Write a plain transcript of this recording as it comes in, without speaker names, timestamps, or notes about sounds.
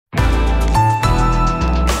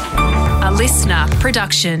listener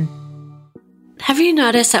production. Have you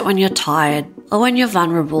noticed that when you're tired or when you're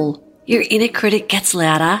vulnerable, your inner critic gets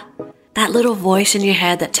louder? That little voice in your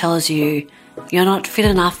head that tells you you're not fit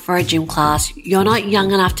enough for a gym class, you're not young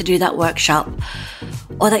enough to do that workshop,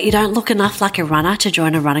 or that you don't look enough like a runner to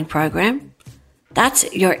join a running program?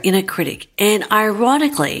 That's your inner critic, and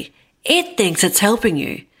ironically, it thinks it's helping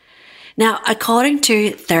you. Now, according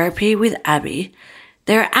to Therapy with Abby,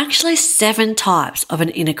 there are actually 7 types of an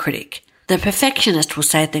inner critic. The perfectionist will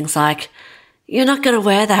say things like, "You're not going to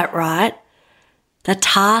wear that, right?" The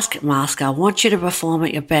taskmaster wants you to perform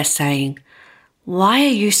at your best, saying, "Why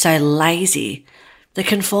are you so lazy?" The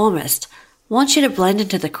conformist wants you to blend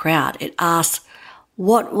into the crowd. It asks,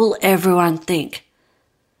 "What will everyone think?"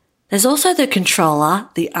 There's also the controller,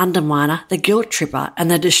 the underminer, the guilt tripper, and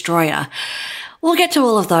the destroyer. We'll get to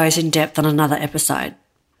all of those in depth on another episode.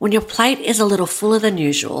 When your plate is a little fuller than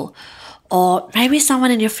usual, or maybe someone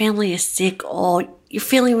in your family is sick, or you're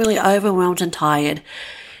feeling really overwhelmed and tired,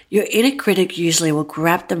 your inner critic usually will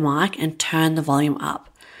grab the mic and turn the volume up.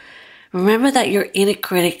 Remember that your inner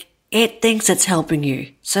critic, it thinks it's helping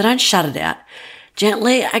you, so don't shut it out.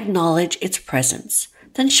 Gently acknowledge its presence,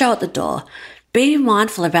 then show it the door. Be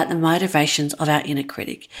mindful about the motivations of our inner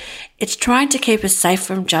critic. It's trying to keep us safe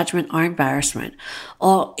from judgment or embarrassment,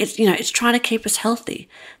 or it's trying to keep us healthy.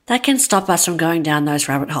 That can stop us from going down those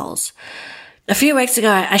rabbit holes. A few weeks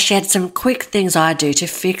ago, I shared some quick things I do to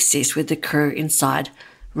fix this with the crew inside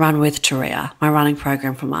Run with Turia, my running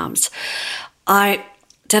program for mums. I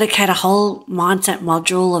dedicate a whole mindset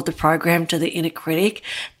module of the program to the inner critic.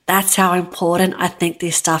 That's how important I think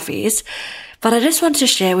this stuff is. But I just want to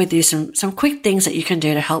share with you some quick things that you can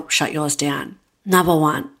do to help shut yours down. Number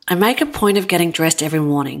 1, I make a point of getting dressed every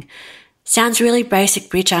morning. Sounds really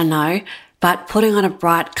basic, bitch, I know, but putting on a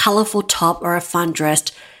bright, colourful top or a fun dress,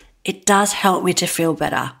 it does help me to feel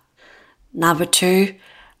better. Number 2,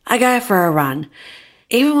 I go for a run.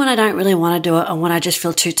 Even when I don't really want to do it and when I just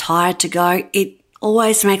feel too tired to go, it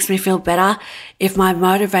always makes me feel better. If my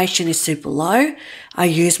motivation is super low, I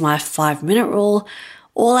use my 5-minute rule.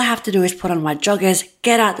 All I have to do is put on my joggers,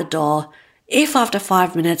 get out the door. If after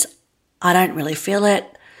 5 minutes I don't really feel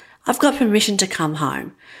it, I've got permission to come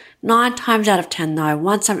home. 9 times out of 10 though,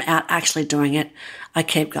 once I'm out actually doing it, I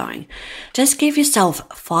keep going. Just give yourself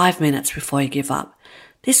 5 minutes before you give up.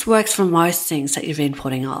 This works for most things that you've been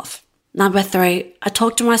putting off. Number 3, I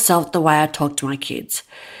talk to myself the way I talk to my kids.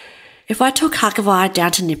 If I took Huckabye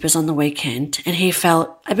down to Nippers on the weekend and he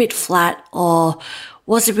felt a bit flat or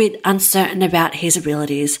was a bit uncertain about his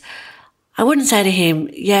abilities, I wouldn't say to him,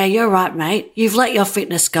 "Yeah, you're right, mate. You've let your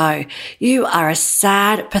fitness go. You are a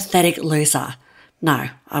sad, pathetic loser." No,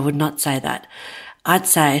 I would not say that. I'd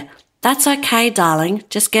say, "That's okay, darling.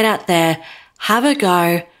 Just get out there, have a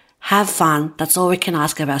go, have fun. That's all we can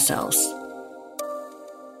ask of ourselves."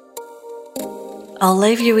 I'll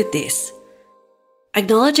leave you with this.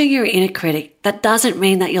 Acknowledging your inner critic, that doesn't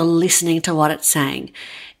mean that you're listening to what it's saying.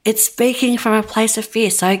 It's speaking from a place of fear,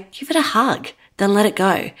 so give it a hug, then let it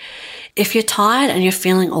go. If you're tired and you're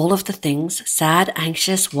feeling all of the things, sad,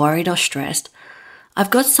 anxious, worried or stressed, I've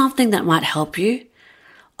got something that might help you.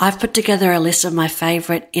 I've put together a list of my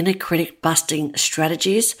favourite inner critic busting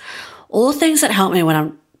strategies, all things that help me when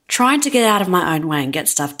I'm trying to get out of my own way and get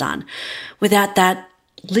stuff done, without that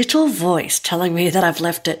little voice telling me that I've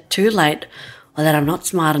left it too late, or that I'm not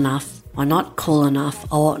smart enough, or not cool enough,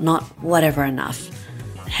 or not whatever enough.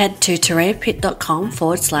 Head to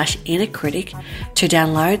turiapit.com/inner critic to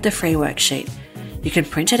download the free worksheet. You can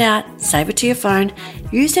print it out, save it to your phone,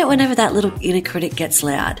 use it whenever that little inner critic gets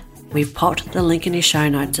loud. We've popped the link in your show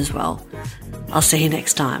notes as well. I'll see you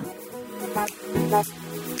next time.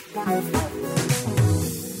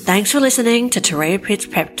 Thanks for listening to Turia Pitt's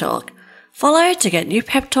Pep Talk. Follow to get new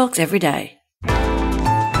pep talks every day.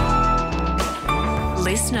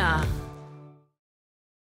 Listener.